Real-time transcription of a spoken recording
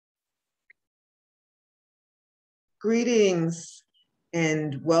Greetings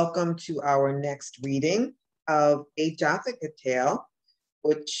and welcome to our next reading of a Jataka Tale,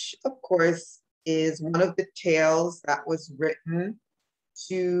 which of course is one of the tales that was written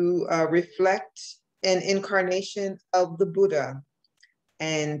to reflect an incarnation of the Buddha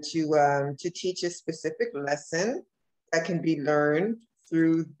and to teach a specific lesson that can be learned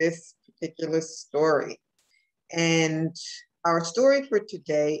through this particular story. And our story for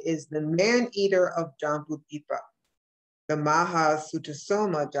today is the man-eater of Jambudīpa, the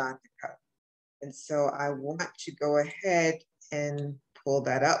Mahasutasoma Jataka. And so I want to go ahead and pull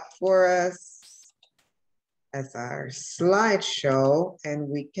that up for us as our slideshow, and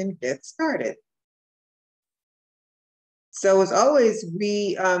we can get started. So as always,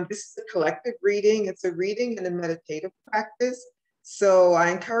 this is a collective reading. It's a reading and a meditative practice. So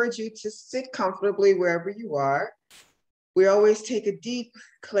I encourage you to sit comfortably wherever you are. We always take a deep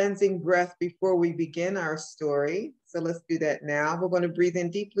cleansing breath before we begin our story. So let's do that now. We're going to breathe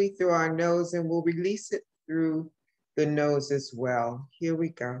in deeply through our nose and we'll release it through the nose as well. Here we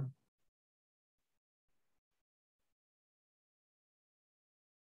go.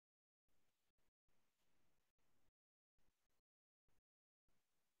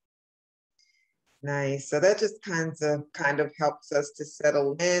 Nice. So that just kind of helps us to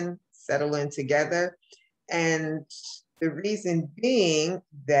settle in together. And the reason being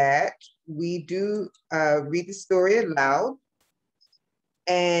that we do read the story aloud,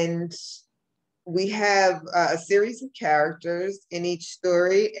 and we have a series of characters in each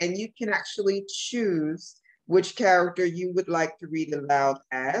story, and you can actually choose which character you would like to read aloud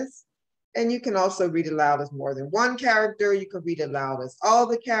as. And you can also read aloud as more than one character. You can read aloud as all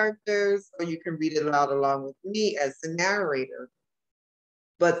the characters, or you can read aloud along with me as the narrator.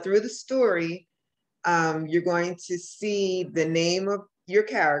 But through the story, you're going to see the name of your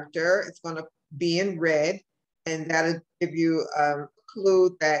character. It's going to be in red, and that'll give you a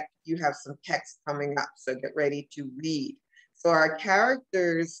clue that you have some text coming up. So get ready to read. So our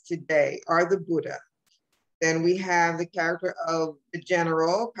characters today are the Buddha. Then we have the character of the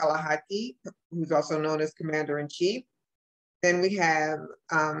general, Kalahati, who's also known as Commander-in-Chief. Then we have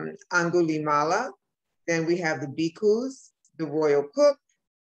Angulimāla. Then we have the bhikkhus, the royal cook,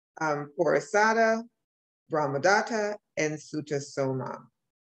 Porasada, Brahmadatta, and Sutasoma.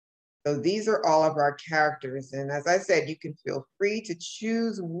 So these are all of our characters. And as I said, you can feel free to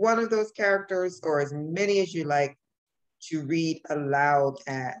choose one of those characters or as many as you like to read aloud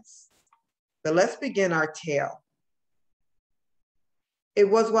as. So let's begin our tale. It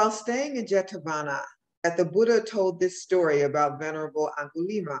was while staying in Jetavana that the Buddha told this story about Venerable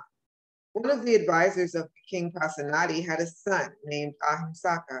Angulimāla. One of the advisors of King Pasenadi had a son named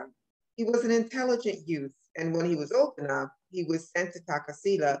Ahimsaka. He was an intelligent youth, and when he was old enough, he was sent to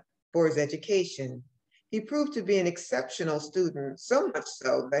Takasila for his education. He proved to be an exceptional student, so much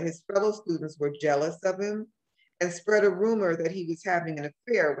so that his fellow students were jealous of him and spread a rumor that he was having an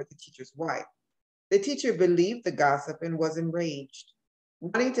affair with the teacher's wife. The teacher believed the gossip and was enraged.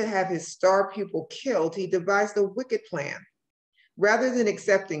 Wanting to have his star pupil killed, he devised a wicked plan. Rather than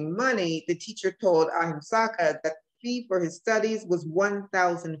accepting money, the teacher told Ahimsaka that the fee for his studies was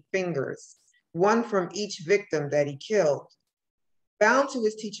 1,000 fingers, one from each victim that he killed. Bound to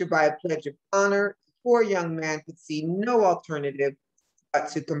his teacher by a pledge of honor, the poor young man could see no alternative but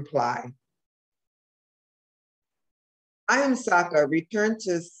to comply. Ahimsaka returned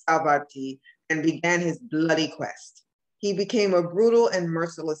to Savatthi and began his bloody quest. He became a brutal and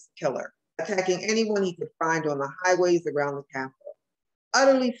merciless killer, attacking anyone he could find on the highways around the capital.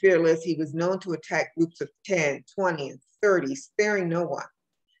 Utterly fearless, he was known to attack groups of 10, 20, and 30, sparing no one.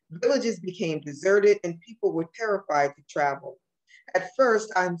 Villages became deserted and people were terrified to travel. At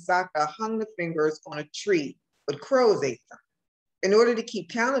first, Ahimsaka hung the fingers on a tree, but crows ate them. In order to keep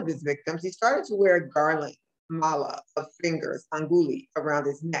count of his victims, he started to wear a garland, mala, of fingers, anguli, around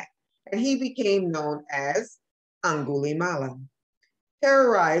his neck, and he became known as Angulimāla.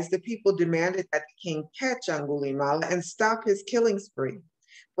 Terrorized, the people demanded that the king catch Angulimāla and stop his killing spree.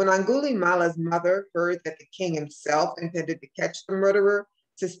 When Angulimāla's mother heard that the king himself intended to catch the murderer,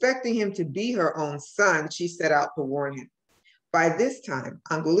 suspecting him to be her own son, she set out to warn him. By this time,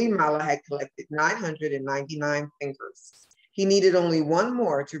 Angulimāla had collected 999 fingers. He needed only one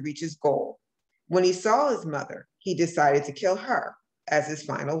more to reach his goal. When he saw his mother, he decided to kill her as his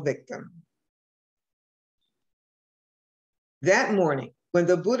final victim. That morning, when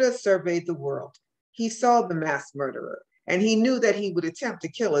the Buddha surveyed the world, he saw the mass murderer, and he knew that he would attempt to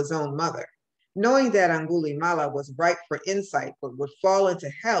kill his own mother. Knowing that Angulimāla was ripe for insight but would fall into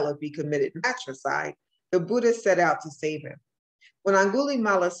hell if he committed matricide, the Buddha set out to save him. When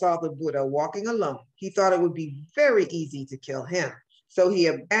Angulimala saw the Buddha walking alone, he thought it would be very easy to kill him. So he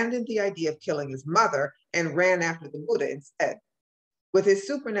abandoned the idea of killing his mother and ran after the Buddha instead. With his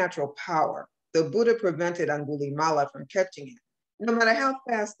supernatural power, the Buddha prevented Angulimala from catching him, no matter how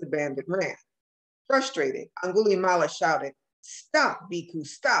fast the bandit ran. Frustrated, Angulimala shouted, "Stop, Bhikkhu,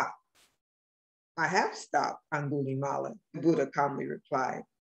 stop." "I have stopped, Angulimala," the Buddha calmly replied.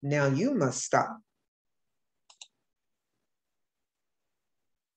 "Now you must stop."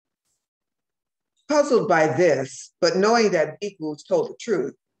 Puzzled by this, but knowing that Bhikkhu told the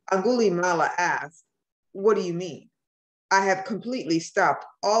truth, Angulimala asked, "What do you mean?" "I have completely stopped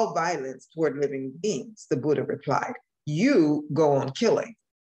all violence toward living beings," the Buddha replied. "You go on killing."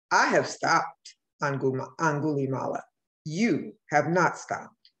 "I have stopped, Angulimala. You have not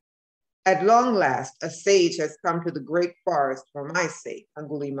stopped." "At long last, a sage has come to the great forest for my sake,"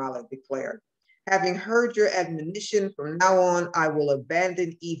 Angulimala declared. "Having heard your admonition, from now on, I will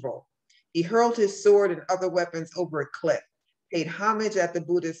abandon evil." He hurled his sword and other weapons over a cliff, paid homage at the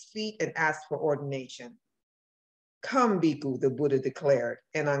Buddha's feet, and asked for ordination. "Come, Bhikkhu," the Buddha declared,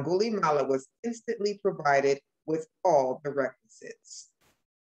 and Angulimala was instantly provided with all the requisites.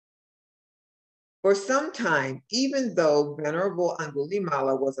 For some time, even though Venerable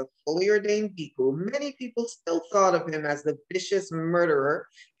Angulimala was a fully ordained bhikkhu, many people still thought of him as the vicious murderer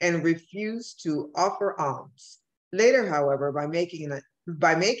and refused to offer alms. Later, however, by making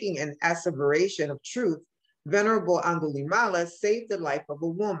an asseveration of truth, Venerable Angulimala saved the life of a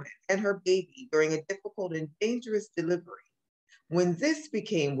woman and her baby during a difficult and dangerous delivery. When this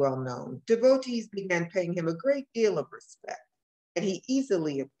became well known, devotees began paying him a great deal of respect, and he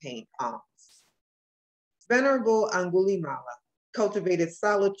easily obtained alms. Venerable Angulimala cultivated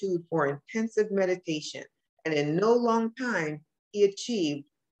solitude for intensive meditation, and in no long time, he achieved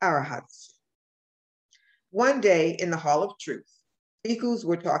arahatship. One day in the Hall of Truth, bhikkhus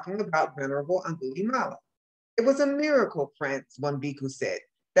were talking about Venerable Angulimala. "It was a miracle, friends," one bhikkhu said,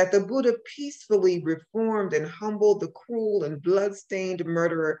 "that the Buddha peacefully reformed and humbled the cruel and blood-stained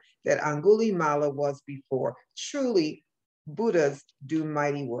murderer that Angulimala was before. Truly, Buddhas do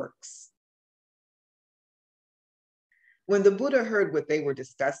mighty works." When the Buddha heard what they were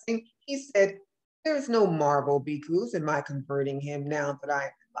discussing, he said, "There is no marvel, bhikkhus, in my converting him now that I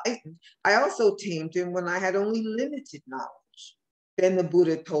am enlightened. I also tamed him when I had only limited knowledge." Then the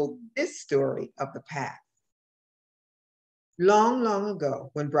Buddha told this story of the past. Long, long ago,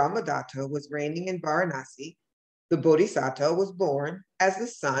 when Brahmadatta was reigning in Varanasi, the Bodhisattva was born as the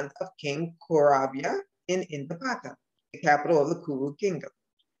son of King Kauravya in Indapata, the capital of the Kuru kingdom.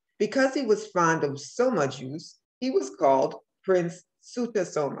 Because he was fond of Soma juice, he was called Prince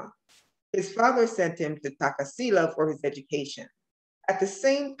Sutasoma. His father sent him to Takasila for his education. At the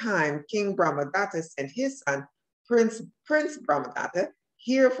same time, King Brahmadatta sent his son, Prince Brahmadatta,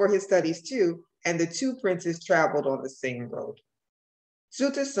 here for his studies too, and the two princes traveled on the same road.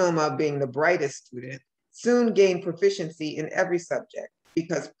 Sutasoma, being the brightest student, soon gained proficiency in every subject.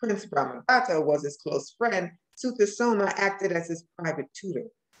 Because Prince Brahmadatta was his close friend, Sutasoma acted as his private tutor,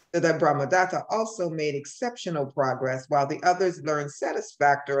 so that Brahmadatta also made exceptional progress while the others learned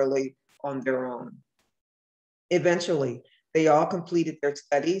satisfactorily on their own. Eventually, they all completed their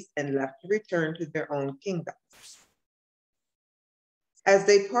studies and left to return to their own kingdoms. As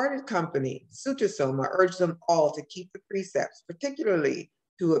they parted company, Sutasoma urged them all to keep the precepts, particularly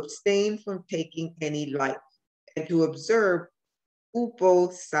to abstain from taking any life and to observe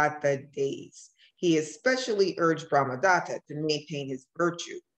Uposatha days. He especially urged Brahmadatta to maintain his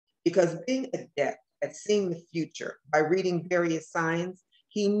virtue, because being adept at seeing the future by reading various signs,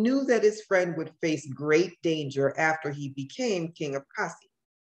 he knew that his friend would face great danger after he became king of Kasi.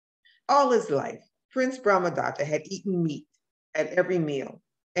 All his life, Prince Brahmadatta had eaten meat at every meal,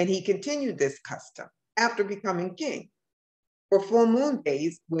 and he continued this custom after becoming king. For full moon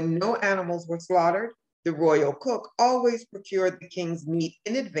days, when no animals were slaughtered, the royal cook always procured the king's meat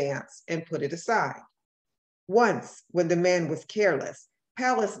in advance and put it aside. Once, when the man was careless,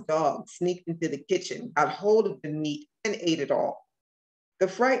 palace dogs sneaked into the kitchen, got hold of the meat, and ate it all. The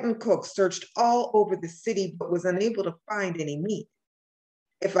frightened cook searched all over the city, but was unable to find any meat.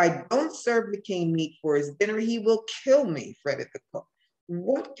 "If I don't serve the king meat for his dinner, he will kill me," fretted the cook.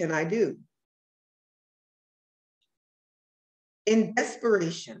 "What can I do?" In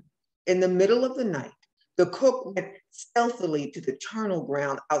desperation, in the middle of the night, the cook went stealthily to the charnel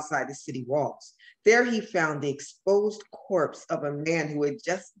ground outside the city walls. There he found the exposed corpse of a man who had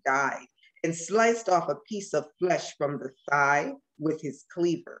just died and sliced off a piece of flesh from the thigh with his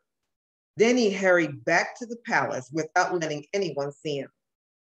cleaver. Then he hurried back to the palace without letting anyone see him.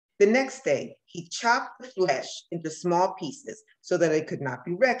 The next day, he chopped the flesh into small pieces so that it could not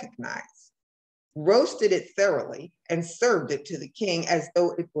be recognized, roasted it thoroughly, and served it to the king as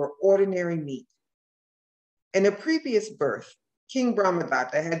though it were ordinary meat. In a previous birth, King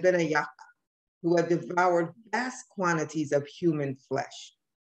Brahmadatta had been a yaka who had devoured vast quantities of human flesh.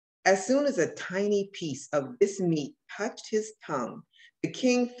 As soon as a tiny piece of this meat touched his tongue, the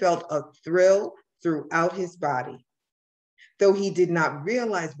king felt a thrill throughout his body. Though he did not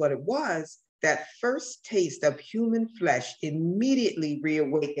realize what it was, that first taste of human flesh immediately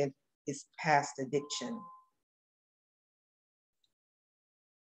reawakened his past addiction.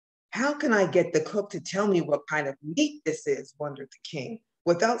 How can I get the cook to tell me what kind of meat this is, wondered the king.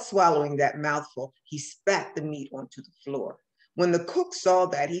 Without swallowing that mouthful, he spat the meat onto the floor. When the cook saw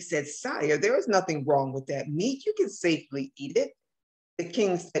that, he said, "Sire, there is nothing wrong with that meat. You can safely eat it." The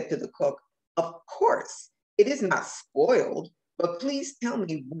king said to the cook, "Of course, it is not spoiled, but please tell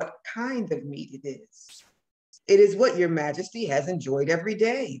me what kind of meat it is." "It is what your majesty has enjoyed every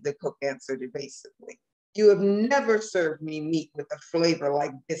day," the cook answered evasively. "You have never served me meat with a flavor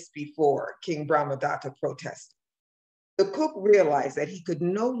like this before," King Brahmadatta protested. The cook realized that he could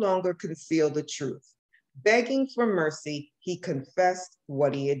no longer conceal the truth. Begging for mercy, he confessed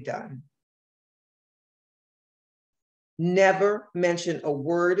what he had done. "Never mention a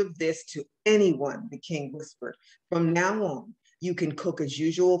word of this to anyone," the king whispered. "From now on, you can cook as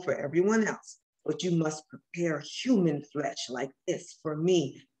usual for everyone else, but you must prepare human flesh like this for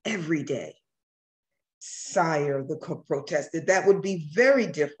me every day." "Sire," the cook protested, "that would be very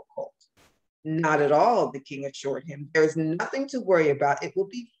difficult." "Not at all," the king assured him. "There's nothing to worry about. It will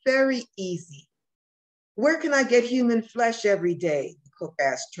be very easy." "Where can I get human flesh every day?" the cook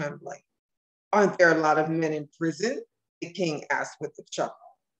asked, trembling. "Aren't there a lot of men in prison?" the king asked with a chuckle.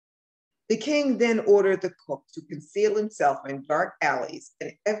 The king then ordered the cook to conceal himself in dark alleys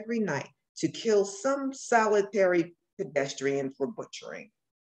and every night to kill some solitary pedestrian for butchering.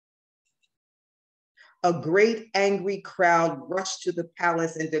 A great angry crowd rushed to the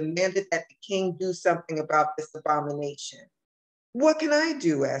palace and demanded that the king do something about this abomination. "What can I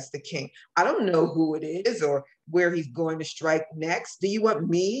do?" asked the king. "I don't know who it is or where he's going to strike next. Do you want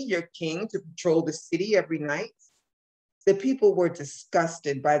me, your king, to patrol the city every night?" The people were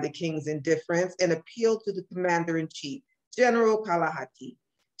disgusted by the king's indifference and appealed to the commander-in-chief, General Kalahati,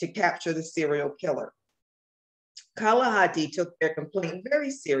 to capture the serial killer. Kalahati took their complaint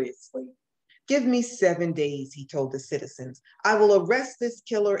very seriously. "Give me 7 days," he told the citizens. "I will arrest this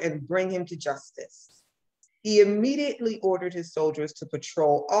killer and bring him to justice." He immediately ordered his soldiers to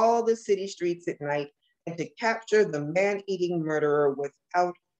patrol all the city streets at night and to capture the man-eating murderer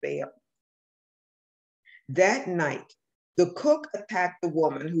without fail. That night, the cook attacked the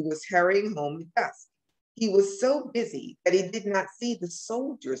woman who was hurrying home at dusk. He was so busy that he did not see the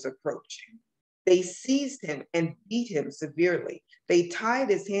soldiers approaching. They seized him and beat him severely. They tied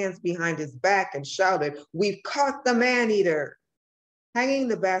his hands behind his back and shouted, "We've caught the man-eater!" Hanging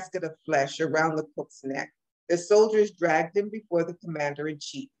the basket of flesh around the cook's neck, the soldiers dragged him before the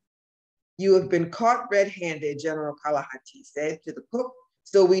commander-in-chief. "You have been caught red-handed," General Kalahati said to the cook,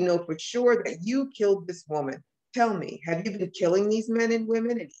 "so we know for sure that you killed this woman. Tell me, have you been killing these men and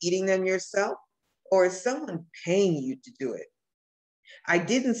women and eating them yourself? Or is someone paying you to do it?" "I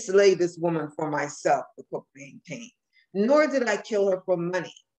didn't slay this woman for myself," the cook maintained, "nor did I kill her for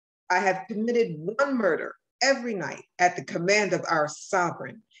money. I have committed one murder every night at the command of our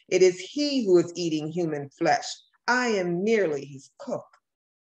sovereign. It is he who is eating human flesh. I am merely his cook."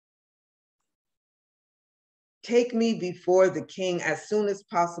 "Take me before the king as soon as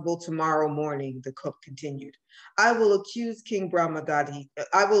possible tomorrow morning," the cook continued. I will accuse King Brahmadatta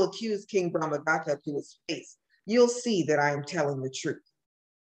to his face. You'll see that I am telling the truth."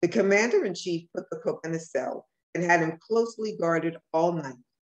 The commander-in-chief put the cook in a cell and had him closely guarded all night.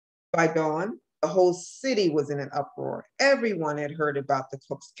 By dawn, the whole city was in an uproar. Everyone had heard about the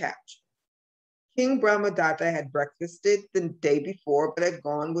cook's capture. King Brahmadatta had breakfasted the day before, but had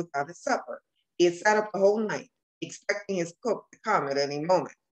gone without his supper. He had sat up the whole night, expecting his cook to come at any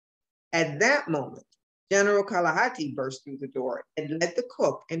moment. At that moment, General Kalahati burst through the door and led the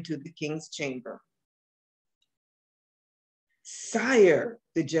cook into the king's chamber. "Sire,"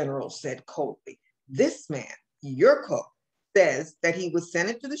 the general said coldly, "this man, your cook, says that he was sent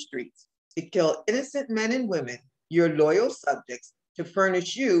into the streets to kill innocent men and women, your loyal subjects, to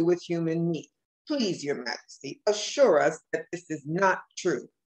furnish you with human meat. Please, your majesty, assure us that this is not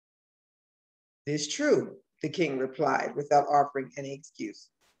true." "It is true," the king replied without offering any excuse.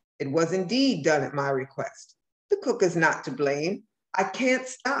 "It was indeed done at my request. The cook is not to blame. I can't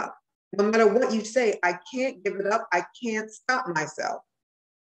stop. No matter what you say, I can't give it up. I can't stop myself."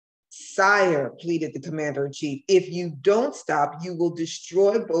 Sire, pleaded the commander-in-chief, if you don't stop, you will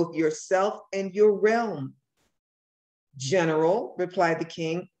destroy both yourself and your realm. General, replied the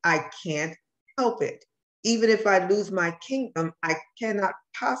king, I can't help it. Even if I lose my kingdom, I cannot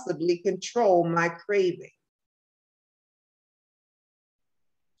possibly control my craving.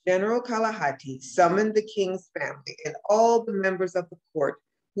 General Kalahati summoned the king's family and all the members of the court,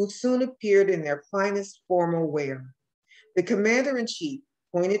 who soon appeared in their finest formal wear. The commander-in-chief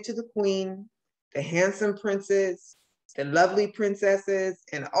pointed to the queen, the handsome princes, the lovely princesses,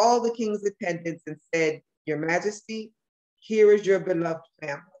 and all the king's attendants and said, Your Majesty, here is your beloved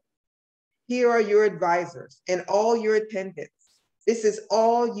family. Here are your advisors and all your attendants. This is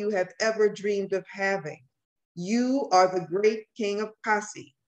all you have ever dreamed of having. You are the great king of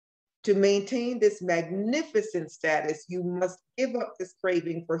Kasi. To maintain this magnificent status, you must give up this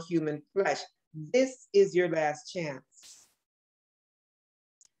craving for human flesh. This is your last chance.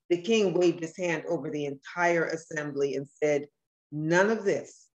 The king waved his hand over the entire assembly and said, None of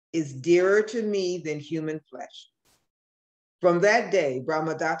this is dearer to me than human flesh. From that day,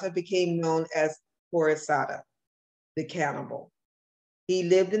 Brahmadatta became known as Purisada, the cannibal. He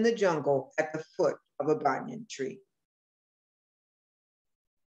lived in the jungle at the foot of a banyan tree.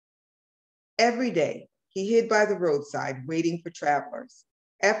 Every day, he hid by the roadside, waiting for travelers.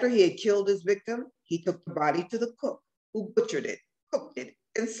 After he had killed his victim, he took the body to the cook, who butchered it, cooked it,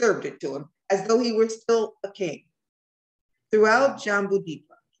 and served it to him as though he were still a king. Throughout Jambudīpa,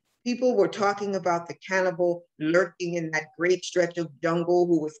 people were talking about the cannibal lurking in that great stretch of jungle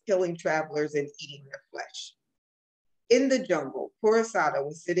who was killing travelers and eating their flesh. In the jungle, Purisada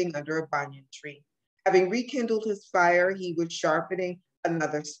was sitting under a banyan tree. Having rekindled his fire, he was sharpening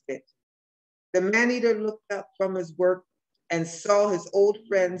another spit. The man-eater looked up from his work and saw his old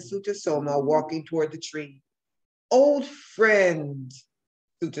friend Sutasoma walking toward the tree. Old friend,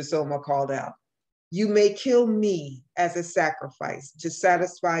 Sutasoma called out, you may kill me as a sacrifice to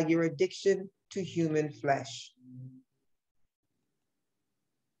satisfy your addiction to human flesh.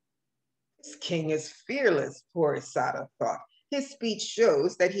 This king is fearless, Purisada thought. His speech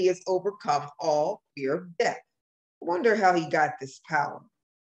shows that he has overcome all fear of death. I wonder how he got this power.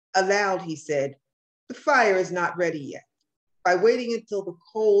 Aloud, he said, the fire is not ready yet. By waiting until the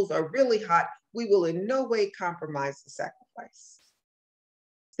coals are really hot, we will in no way compromise the sacrifice.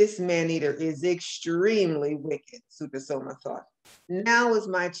 This man-eater is extremely wicked, Sutasoma thought. Now is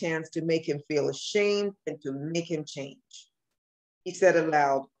my chance to make him feel ashamed and to make him change. He said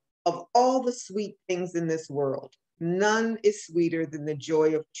aloud, of all the sweet things in this world, none is sweeter than the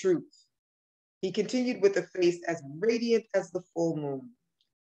joy of truth. He continued with a face as radiant as the full moon.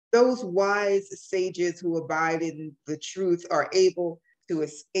 Those wise sages who abide in the truth are able to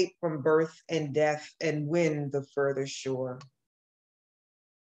escape from birth and death and win the further shore.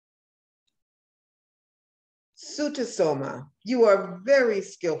 Sutasoma, you are very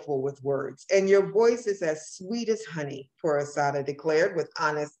skillful with words, and your voice is as sweet as honey, Purisada declared with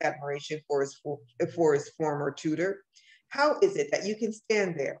honest admiration for his former tutor. How is it that you can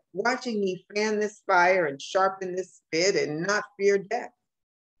stand there, watching me fan this fire and sharpen this spit and not fear death?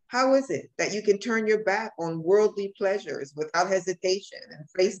 How is it that you can turn your back on worldly pleasures without hesitation and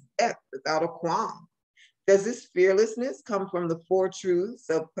face death without a qualm? Does this fearlessness come from the four truths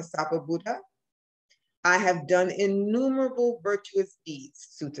of Kasapa Buddha? I have done innumerable virtuous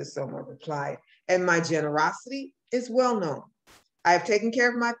deeds, Sutasoma replied, and my generosity is well known. I have taken care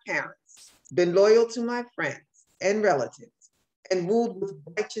of my parents, been loyal to my friends and relatives, and ruled with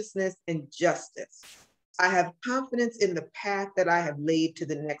righteousness and justice. I have confidence in the path that I have laid to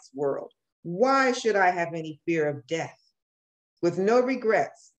the next world. Why should I have any fear of death? With no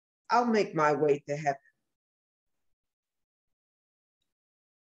regrets, I'll make my way to heaven.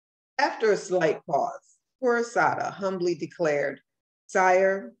 After a slight pause, Purisada humbly declared,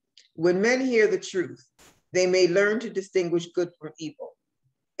 Sire, when men hear the truth, they may learn to distinguish good from evil.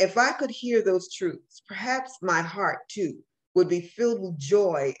 If I could hear those truths, perhaps my heart too would be filled with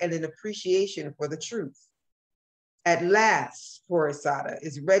joy and an appreciation for the truth. At last, Purisada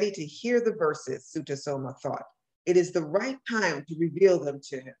is ready to hear the verses, Sutasoma thought. It is the right time to reveal them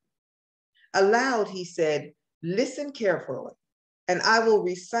to him. Aloud, he said, listen carefully, and I will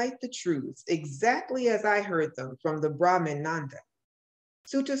recite the truths exactly as I heard them from the Brahmin Nanda.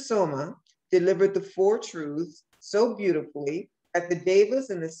 Sutasoma delivered the four truths so beautifully that the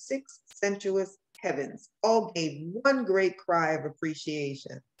devas in the six sensuous heavens all gave one great cry of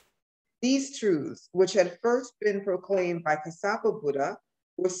appreciation. These truths, which had first been proclaimed by Kasapa Buddha,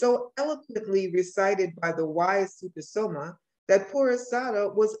 were so eloquently recited by the wise Sutasoma that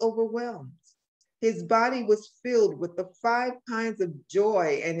Purisada was overwhelmed. His body was filled with the 5 kinds of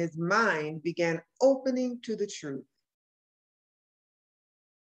joy, and his mind began opening to the truth.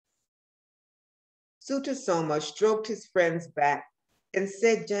 Sutasoma stroked his friend's back and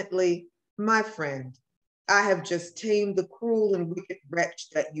said gently, "My friend, I have just tamed the cruel and wicked wretch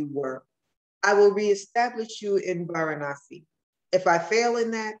that you were. I will reestablish you in Varanasi. If I fail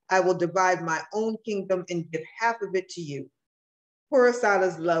in that, I will divide my own kingdom and give half of it to you."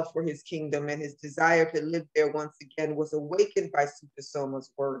 Purasada's love for his kingdom and his desire to live there once again was awakened by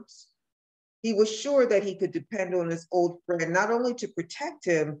Sutasoma's words. He was sure that he could depend on his old friend not only to protect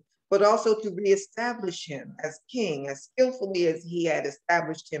him, but also to reestablish him as king, as skillfully as he had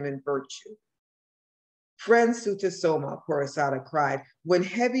established him in virtue. "Friend Sutasoma," Purasada cried, "when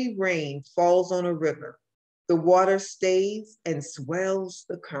heavy rain falls on a river, the water stays and swells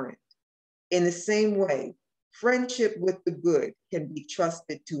the current. In the same way, friendship with the good can be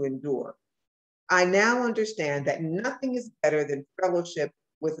trusted to endure. I now understand that nothing is better than fellowship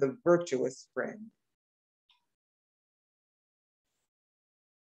with a virtuous friend."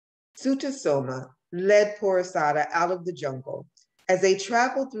 Sutasoma led Purasada out of the jungle. As they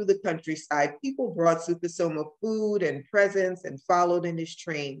traveled through the countryside, people brought Sutasoma food and presents and followed in his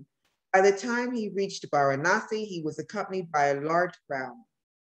train. By the time he reached Varanasi, he was accompanied by a large crowd.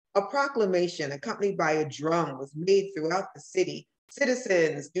 A proclamation accompanied by a drum was made throughout the city.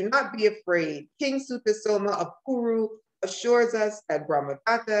 "Citizens, do not be afraid. King Sutasoma of Kuru assures us that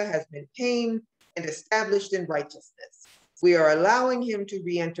Brahmadatta has been tamed and established in righteousness. We are allowing him to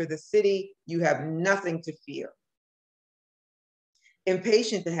re-enter the city. You have nothing to fear."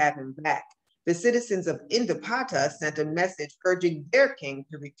 Impatient to have him back, the citizens of Indapata sent a message urging their king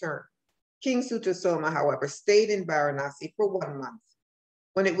to return. King Sutasoma, however, stayed in Varanasi for 1 month.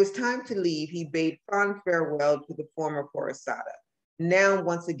 When it was time to leave, he bade fond farewell to the former Purasada, now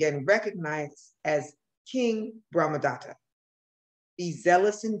once again recognized as King Brahmadatta. "Be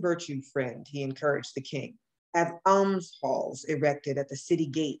zealous in virtue, friend," he encouraged the king. "Have alms halls erected at the city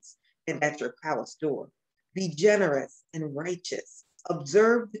gates and at your palace door. Be generous and righteous.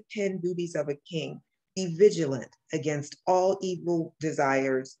 Observe the 10 duties of a king. Be vigilant against all evil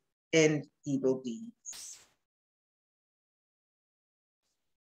desires and evil deeds."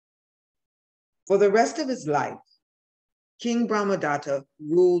 For the rest of his life, King Brahmadatta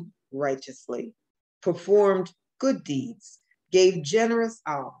ruled righteously, performed good deeds, gave generous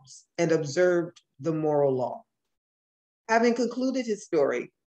alms, and observed the moral law. Having concluded his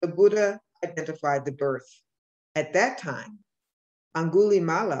story, the Buddha identified the birth. At that time,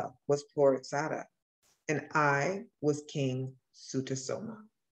 Angulimāla was Purasada, and I was King Sutasoma.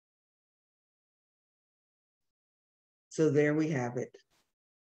 So there we have it.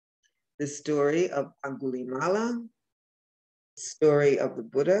 The story of Angulimāla, the story of the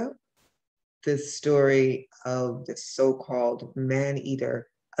Buddha, the story of the so-called man-eater,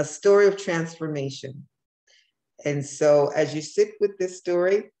 a story of transformation. And so as you sit with this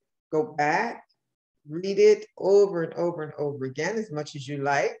story, go back, read it over and over and over again as much as you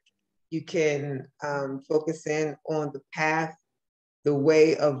like. You can focus in on the path, the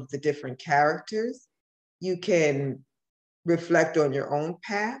way of the different characters. You can reflect on your own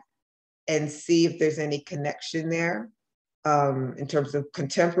path and see if there's any connection there. In terms of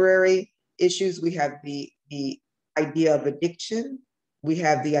contemporary issues, we have the idea of addiction. We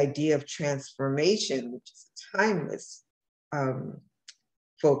have the idea of transformation, which is a timeless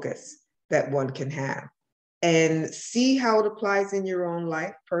focus that one can have. And see how it applies in your own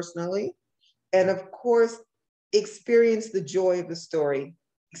life personally. And of course, experience the joy of the story.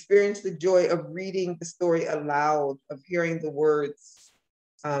 Experience the joy of reading the story aloud, of hearing the words,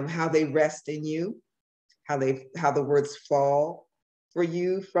 how they rest in you, how the words fall for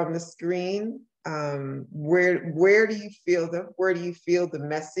you from the screen. Where do you feel them? Where do you feel the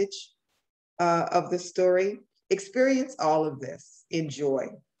message of the story? Experience all of this in joy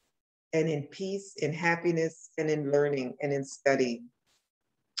and in peace, in happiness, and in learning and in study.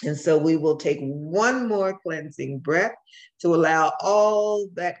 And so we will take one more cleansing breath to allow all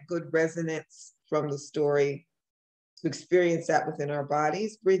that good resonance from the story to experience that within our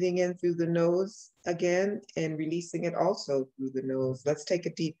bodies, breathing in through the nose again and releasing it also through the nose. Let's take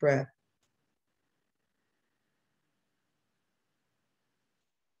a deep breath.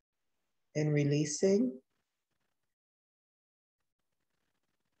 And releasing.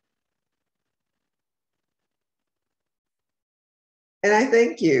 And I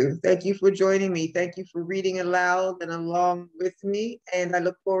thank you. Thank you for joining me. Thank you for reading aloud and along with me. And I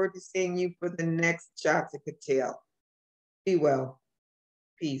look forward to seeing you for the next Jataka Tale. Be well.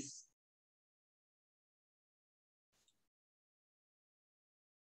 Peace.